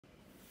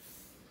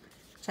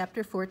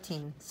Chapter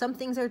 14. Some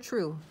things are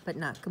true, but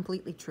not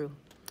completely true.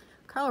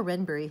 Carl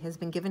Renbury has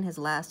been given his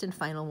last and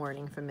final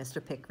warning from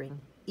Mr. Pickering,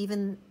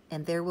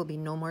 and there will be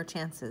no more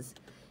chances,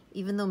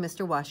 even though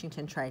Mr.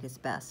 Washington tried his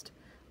best.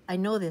 I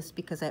know this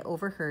because I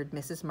overheard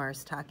Mrs. Marsh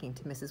talking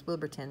to Mrs.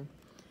 Wilburton.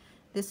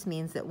 This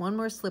means that one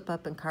more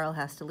slip-up and Carl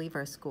has to leave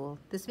our school.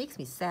 This makes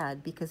me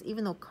sad because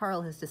even though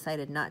Carl has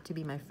decided not to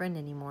be my friend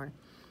anymore,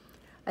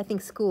 I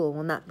think school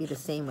will not be the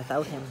same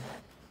without him.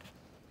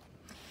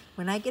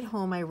 When I get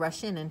home, I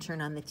rush in and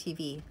turn on the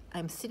TV.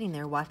 I'm sitting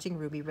there watching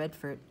Ruby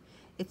Redford.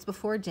 It's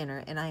before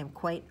dinner, and I am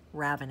quite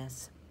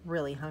ravenous,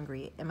 really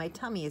hungry, and my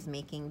tummy is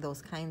making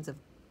those kind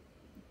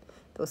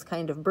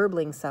of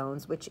burbling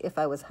sounds, which if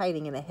I was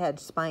hiding in a hedge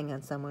spying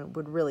on someone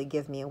would really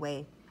give me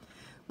away.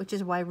 Which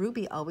is why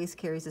Ruby always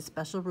carries a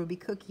special Ruby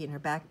cookie in her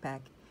backpack.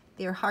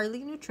 They are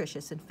highly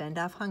nutritious and fend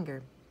off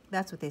hunger.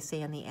 That's what they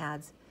say on the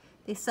ads.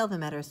 They sell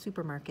them at our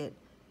supermarket.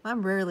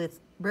 Mom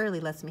rarely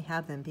lets me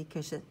have them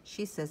because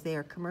she says they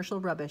are commercial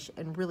rubbish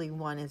and really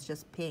one is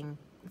just paying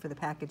for the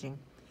packaging.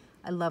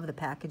 I love the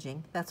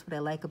packaging. That's what I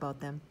like about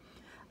them.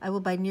 I will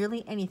buy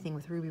nearly anything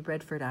with Ruby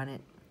Redford on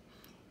it.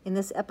 In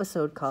this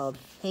episode called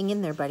Hang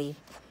In There, Buddy,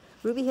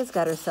 Ruby has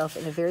got herself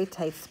in a very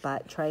tight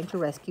spot trying to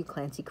rescue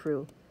Clancy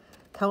Crew.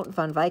 Count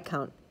Von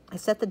Viscount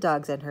has set the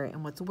dogs on her,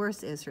 and what's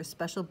worse is her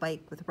special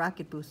bike with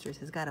rocket boosters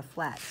has got a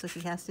flat, so she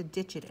has to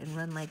ditch it and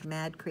run like a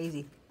mad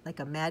crazy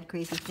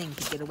thing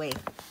to get away.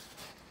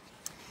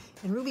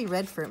 And Ruby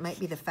Redford might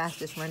be the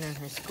fastest runner in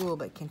her school,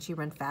 but can she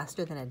run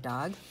faster than a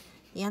dog?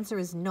 The answer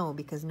is no,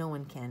 because no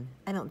one can.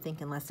 I don't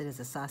think unless it is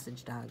a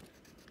sausage dog.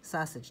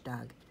 Sausage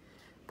dog.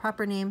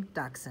 Proper name,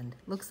 Dachshund.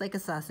 Looks like a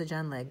sausage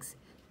on legs.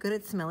 Good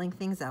at smelling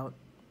things out,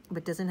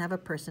 but doesn't have a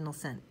personal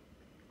scent,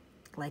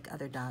 like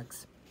other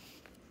dogs.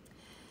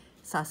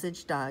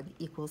 Sausage dog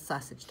equals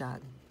sausage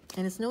dog.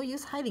 And it's no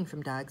use hiding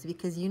from dogs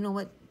because you know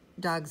what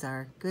dogs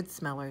are, good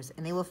smellers,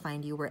 and they will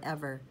find you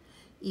wherever.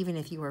 Even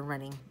if you are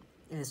running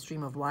in a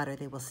stream of water,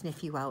 they will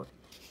sniff you out.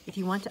 If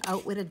you want to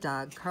outwit a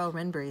dog, Carl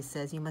Renbury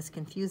says you must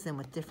confuse them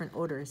with different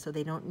odors so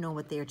they don't know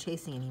what they are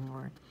chasing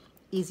anymore.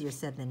 Easier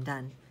said than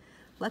done.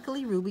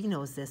 Luckily, Ruby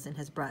knows this and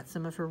has brought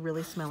some of her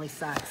really smelly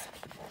socks,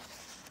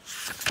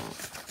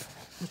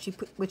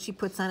 which she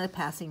puts on a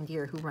passing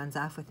deer who runs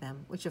off with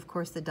them, which of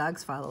course the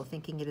dogs follow,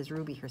 thinking it is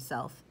Ruby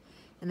herself.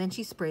 And then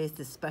she sprays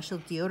this special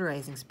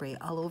deodorizing spray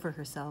all over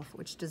herself,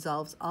 which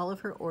dissolves all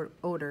of her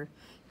odor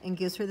and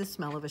gives her the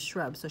smell of a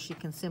shrub so she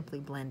can simply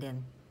blend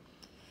in.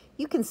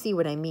 You can see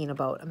what I mean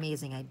about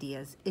amazing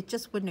ideas. It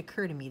just wouldn't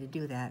occur to me to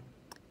do that.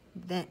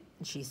 Then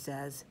she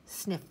says,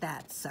 "Sniff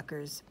that,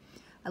 suckers."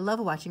 I love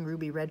watching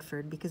Ruby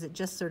Redford because it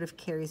just sort of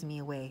carries me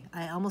away.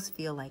 I almost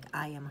feel like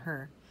I am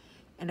her.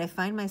 And I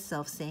find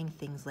myself saying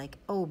things like,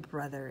 "Oh,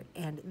 brother,"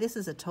 and "this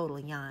is a total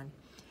yawn."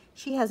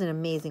 She has an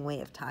amazing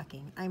way of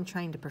talking. I'm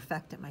trying to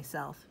perfect it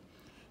myself.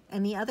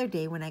 And the other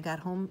day when I got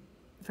home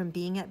from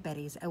being at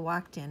Betty's, I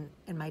walked in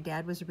and my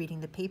dad was reading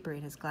the paper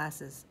in his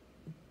glasses.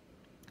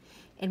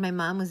 And my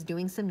mom was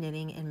doing some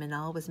knitting and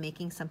Manal was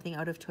making something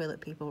out of toilet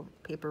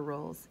paper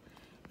rolls.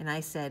 And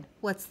I said,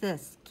 "What's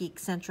this, Geek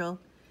Central?"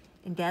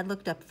 And Dad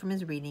looked up from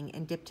his reading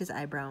and dipped his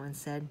eyebrow and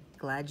said,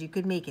 "Glad you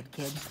could make it,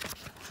 kid."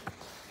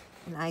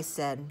 And I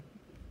said,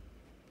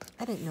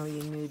 "I didn't know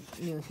you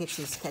knew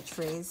Hitch's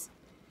catchphrase."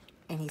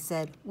 And he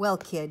said, "Well,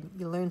 kid,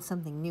 you learn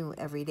something new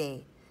every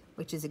day,"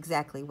 which is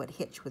exactly what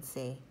Hitch would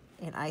say.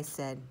 And I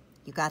said,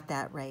 "You got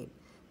that right,"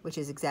 which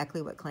is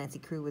exactly what Clancy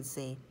Crew would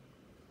say.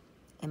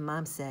 And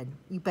Mom said,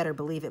 "You better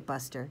believe it,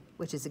 Buster,"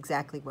 which is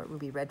exactly what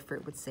Ruby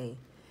Redford would say.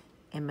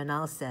 And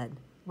Manal said,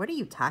 "What are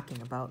you talking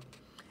about?"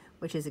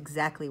 which is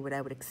exactly what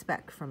I would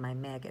expect from my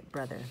maggot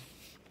brother.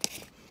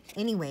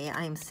 Anyway,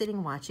 I am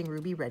sitting watching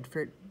Ruby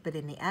Redford, but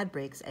in the ad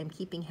breaks, I'm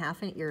keeping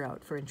half an ear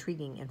out for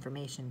intriguing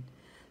information.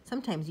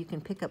 Sometimes you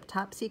can pick up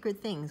top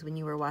secret things when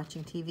you are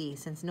watching TV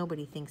since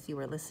nobody thinks you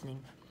are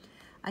listening.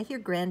 I hear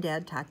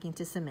Granddad talking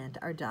to Cement,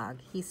 our dog.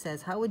 He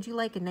says, "How would you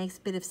like a nice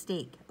bit of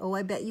steak?" "Oh,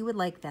 I bet you would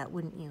like that,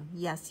 wouldn't you?"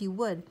 "Yes, you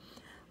would.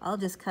 I'll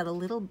just cut a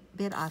little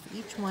bit off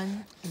each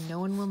one and no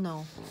one will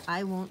know.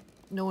 I won't.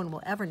 No one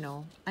will ever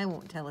know. I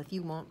won't tell if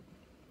you won't."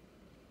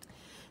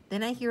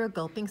 Then I hear a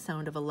gulping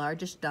sound of a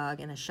largish dog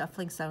and a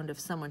shuffling sound of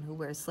someone who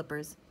wears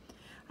slippers.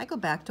 I go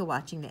back to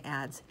watching the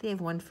ads. They have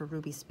one for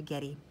Ruby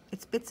spaghetti.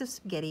 It's bits of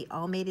spaghetti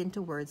all made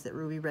into words that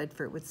Ruby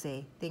Redford would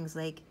say. Things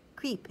like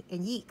creep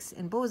and yeeks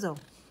and bozo.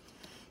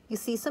 You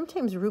see,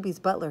 sometimes Ruby's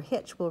butler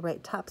Hitch will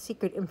write top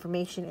secret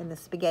information in the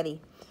spaghetti.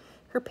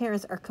 Her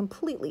parents are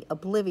completely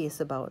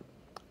oblivious about,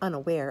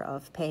 unaware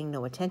of, paying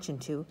no attention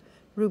to,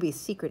 Ruby's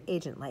secret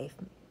agent life.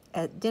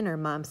 At dinner,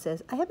 Mom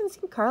says, "I haven't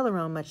seen Carl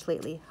around much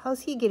lately.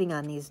 How's he getting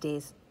on these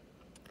days?"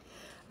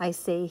 I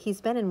say, "He's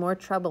been in more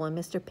trouble, and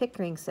Mr.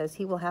 Pickering says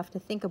he will have to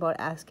think about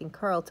asking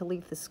Carl to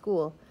leave the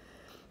school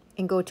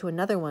and go to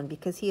another one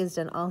because he has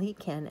done all he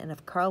can, and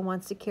if Carl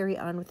wants to carry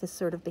on with this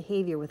sort of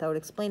behavior without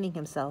explaining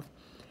himself,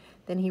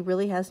 then he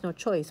really has no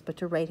choice but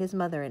to write his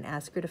mother and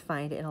ask her to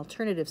find an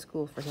alternative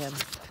school for him.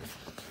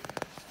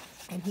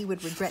 And he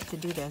would regret to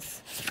do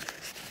this.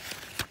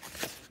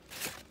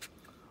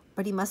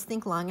 But he must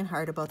think long and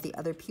hard about the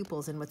other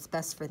pupils and what's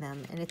best for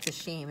them, and it's a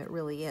shame, it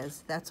really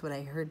is. That's what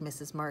I heard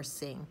Mrs. Marsh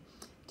saying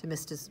to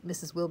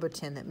Mrs.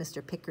 Wilburton that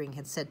Mr. Pickering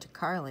had said to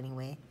Carl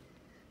anyway.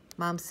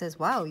 Mom says,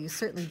 wow, you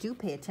certainly do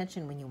pay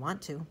attention when you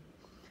want to.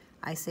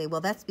 I say,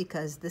 well, that's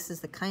because this is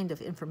the kind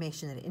of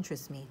information that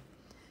interests me.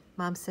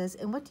 Mom says,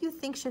 and what do you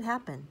think should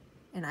happen?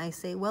 And I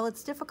say, well,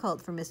 it's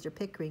difficult for Mr.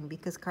 Pickering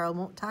because Carl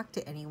won't talk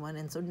to anyone,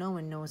 and so no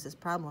one knows his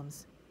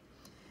problems.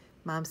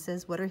 Mom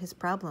says, what are his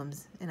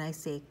problems? And I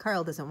say,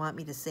 Carl doesn't want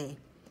me to say.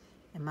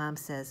 And Mom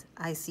says,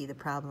 I see the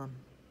problem.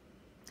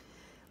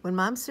 When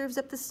Mom serves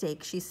up the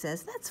steak, she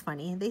says, that's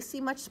funny. They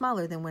seem much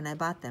smaller than when I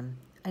bought them.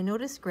 I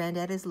notice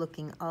Granddad is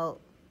looking all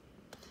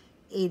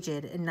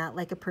aged and not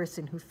like a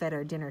person who fed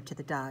our dinner to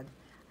the dog.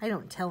 I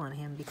don't tell on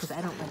him because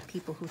I don't like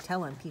people who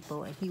tell on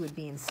people, and he would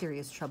be in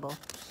serious trouble.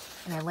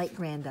 And I like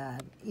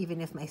Granddad,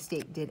 even if my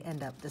steak did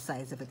end up the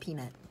size of a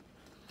peanut.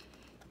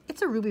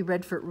 It's a Ruby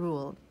Redford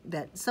rule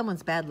that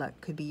someone's bad luck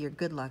could be your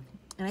good luck,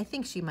 and I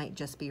think she might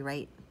just be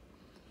right.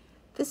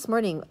 This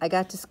morning, I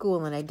got to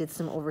school and I did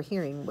some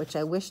overhearing, which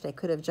I wished I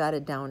could have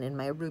jotted down in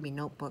my Ruby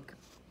notebook.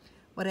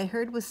 What I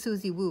heard was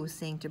Susie Wu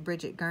saying to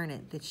Bridget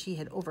Garnett that she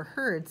had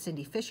overheard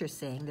Cindy Fisher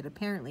saying that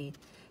apparently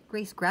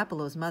Grace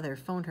Grappolo's mother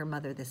phoned her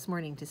mother this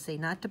morning to say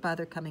not to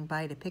bother coming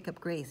by to pick up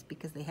Grace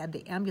because they had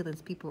the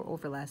ambulance people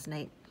over last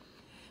night,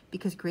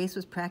 because Grace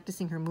was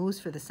practicing her moves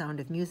for the Sound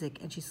of Music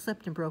and she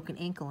slipped and broke an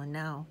ankle, and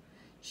now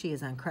she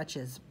is on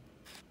crutches.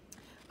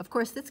 Of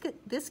course,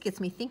 this gets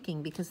me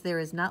thinking because there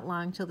is not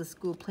long till the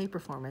school play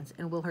performance,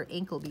 and will her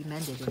ankle be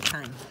mended in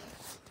time?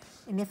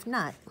 And if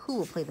not, who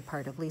will play the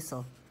part of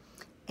Liesel?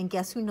 And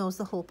guess who knows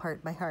the whole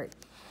part by heart?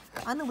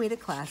 On the way to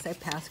class, I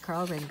pass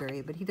Carl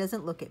Renbury, but he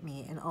doesn't look at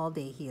me, and all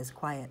day he is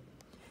quiet.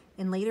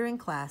 And later in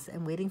class,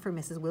 I'm waiting for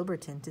Mrs.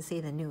 Wilburton to say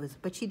the news,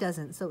 but she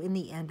doesn't, so in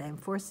the end, I'm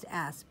forced to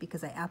ask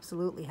because I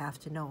absolutely have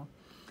to know.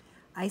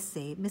 I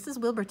say, Mrs.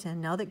 Wilburton,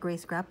 now that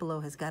Grace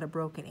Grappolo has got a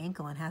broken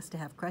ankle and has to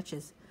have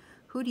crutches,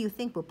 who do you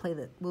think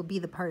will be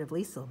the part of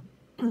Liesel?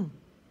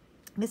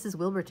 Mrs.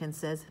 Wilburton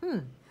says,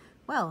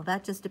 well,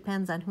 that just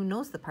depends on who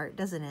knows the part,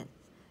 doesn't it?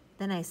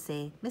 Then I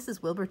say,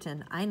 Mrs.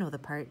 Wilburton, I know the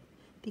part.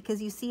 Because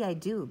you see, I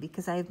do,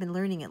 because I have been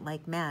learning it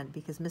like mad,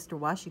 because Mr.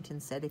 Washington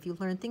said if you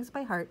learn things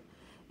by heart,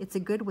 it's a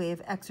good way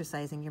of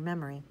exercising your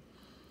memory.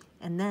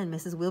 And then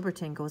Mrs.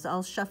 Wilburton goes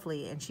all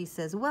shuffly, and she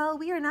says, well,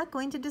 we are not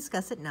going to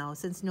discuss it now,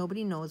 since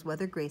nobody knows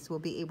whether Grace will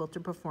be able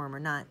to perform or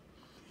not.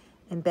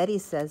 And Betty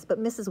says, but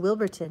Mrs.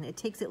 Wilburton, it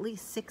takes at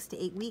least 6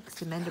 to 8 weeks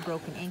to mend a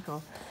broken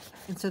ankle,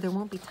 and so there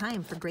won't be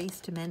time for Grace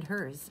to mend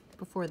hers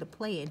before the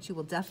play, and she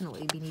will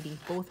definitely be needing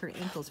both her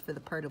ankles for the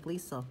part of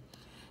Liesel.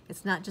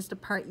 It's not just a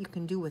part you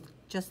can do with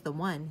just the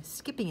one.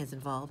 Skipping is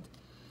involved.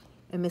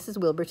 And Mrs.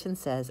 Wilburton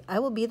says, I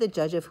will be the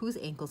judge of whose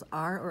ankles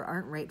are or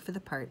aren't right for the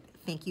part.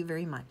 Thank you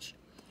very much.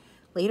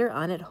 Later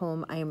on at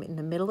home, I am in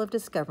the middle of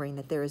discovering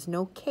that there is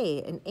no K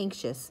in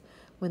anxious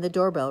when the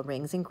doorbell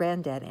rings and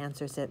Granddad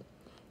answers it.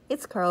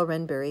 It's Carl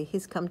Renbury.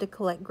 He's come to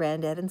collect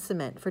Granddad and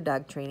cement for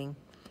dog training.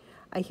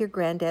 I hear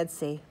Granddad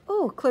say,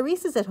 oh,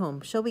 Clarice is at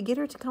home. Shall we get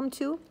her to come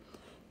too?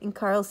 And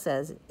Carl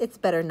says, it's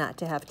better not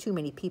to have too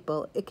many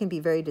people. It can be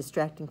very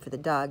distracting for the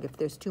dog if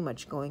there's too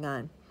much going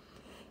on.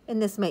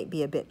 And this might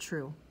be a bit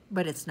true,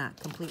 but it's not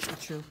completely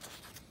true.